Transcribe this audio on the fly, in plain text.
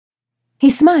He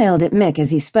smiled at Mick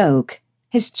as he spoke.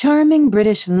 His charming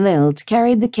British lilt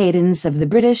carried the cadence of the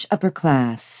British upper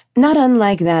class, not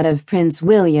unlike that of Prince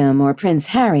William or Prince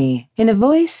Harry, in a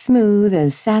voice smooth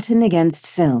as satin against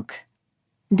silk.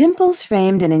 Dimples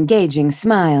framed an engaging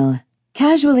smile.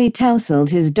 Casually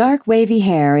tousled, his dark wavy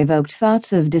hair evoked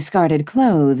thoughts of discarded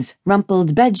clothes,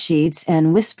 rumpled bedsheets,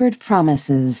 and whispered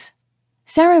promises.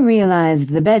 Sarah realized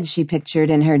the bed she pictured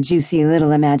in her juicy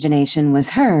little imagination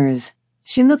was hers.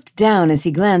 She looked down as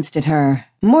he glanced at her,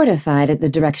 mortified at the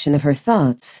direction of her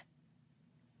thoughts.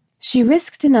 She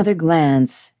risked another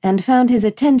glance and found his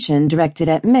attention directed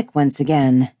at Mick once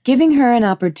again, giving her an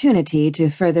opportunity to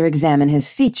further examine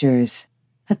his features.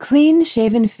 A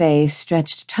clean-shaven face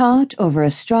stretched taut over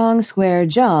a strong square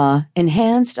jaw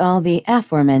enhanced all the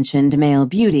aforementioned male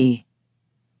beauty.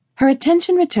 Her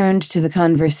attention returned to the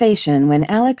conversation when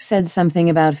Alex said something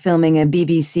about filming a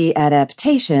BBC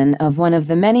adaptation of one of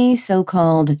the many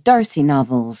so-called Darcy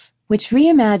novels, which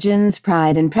reimagines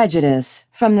Pride and Prejudice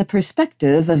from the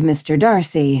perspective of Mr.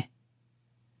 Darcy.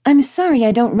 "I'm sorry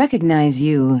I don't recognize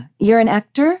you. You're an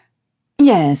actor?"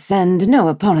 "Yes, and no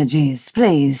apologies,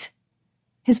 please."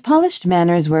 His polished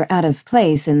manners were out of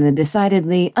place in the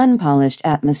decidedly unpolished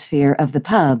atmosphere of the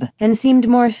pub, and seemed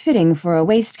more fitting for a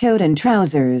waistcoat and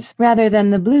trousers, rather than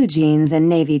the blue jeans and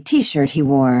navy t-shirt he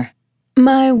wore.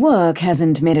 "My work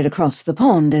hasn't made it across the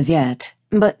pond as yet,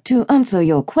 but to answer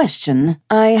your question,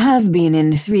 I have been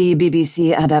in 3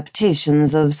 BBC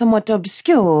adaptations of somewhat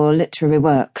obscure literary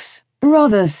works.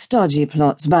 Rather stodgy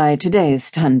plots by today's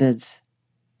standards."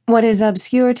 What is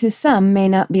obscure to some may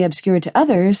not be obscure to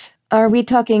others. Are we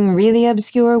talking really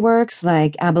obscure works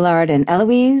like Abelard and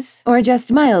Eloise, or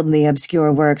just mildly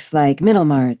obscure works like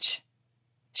Middlemarch?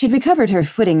 She'd recovered her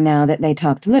footing now that they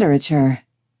talked literature.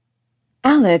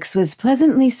 Alex was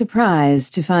pleasantly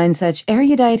surprised to find such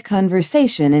erudite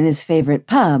conversation in his favorite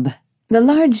pub. The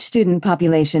large student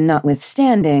population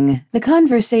notwithstanding, the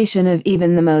conversation of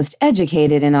even the most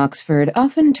educated in Oxford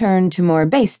often turned to more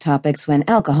base topics when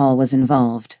alcohol was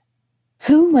involved.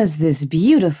 Who was this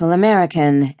beautiful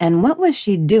American, and what was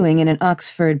she doing in an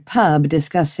Oxford pub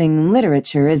discussing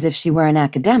literature as if she were an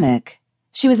academic?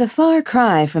 She was a far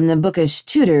cry from the bookish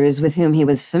tutors with whom he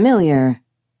was familiar.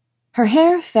 Her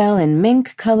hair fell in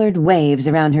mink-colored waves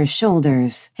around her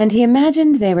shoulders, and he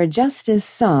imagined they were just as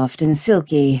soft and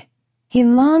silky. He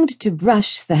longed to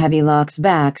brush the heavy locks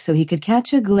back so he could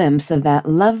catch a glimpse of that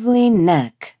lovely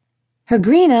neck. Her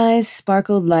green eyes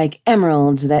sparkled like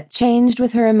emeralds that changed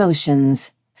with her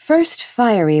emotions, first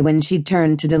fiery when she'd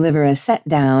turned to deliver a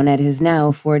set-down at his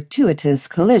now fortuitous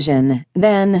collision,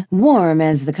 then warm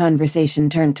as the conversation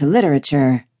turned to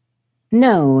literature.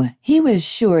 No, he was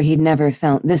sure he'd never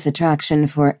felt this attraction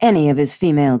for any of his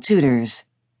female tutors.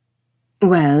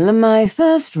 "Well, my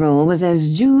first role was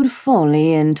as Jude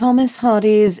Fawley in Thomas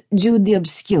Hardy's Jude the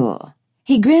Obscure."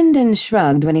 He grinned and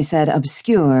shrugged when he said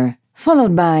obscure,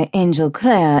 followed by Angel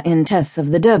Clare in Tess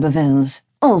of the D'Urbervilles,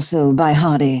 also by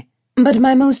Hardy. But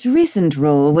my most recent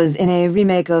role was in a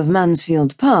remake of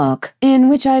Mansfield Park, in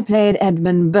which I played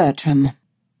Edmund Bertram.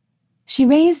 She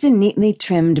raised a neatly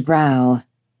trimmed brow.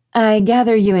 "I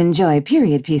gather you enjoy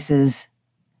period pieces."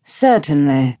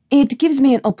 "Certainly. It gives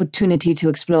me an opportunity to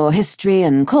explore history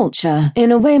and culture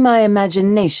in a way my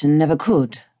imagination never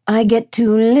could. I get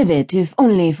to live it, if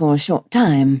only for a short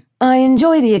time. I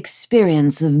enjoy the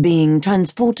experience of being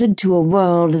transported to a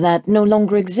world that no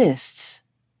longer exists."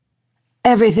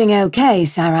 "Everything okay,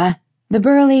 Sarah?" the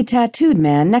burly tattooed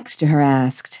man next to her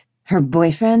asked. Her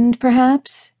boyfriend,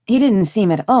 perhaps? He didn't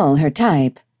seem at all her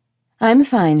type. "I'm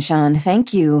fine, Sean,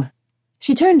 thank you."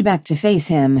 She turned back to face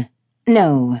him.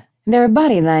 No, their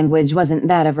body language wasn't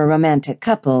that of a romantic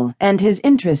couple, and his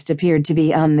interest appeared to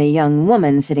be on the young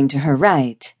woman sitting to her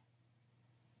right.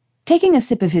 Taking a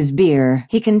sip of his beer,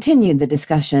 he continued the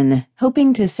discussion,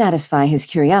 hoping to satisfy his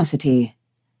curiosity.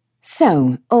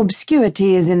 "So,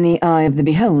 obscurity is in the eye of the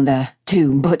beholder,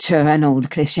 to butcher an old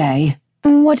cliché.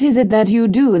 What is it that you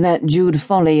do that Jude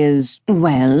Fawley is,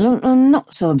 well,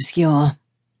 not so obscure?"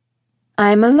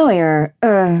 "I'm a lawyer,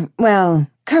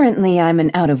 currently I'm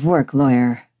an out-of-work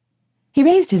lawyer." He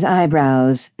raised his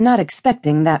eyebrows, not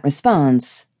expecting that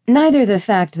response. Neither the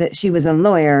fact that she was a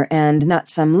lawyer and not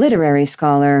some literary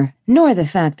scholar, nor the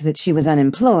fact that she was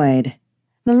unemployed.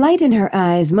 The light in her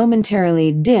eyes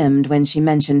momentarily dimmed when she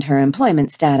mentioned her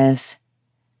employment status.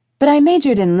 "But I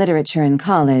majored in literature in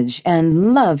college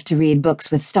and loved to read books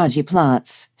with stodgy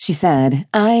plots," she said,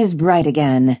 eyes bright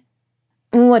again.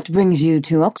 "What brings you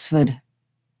to Oxford?"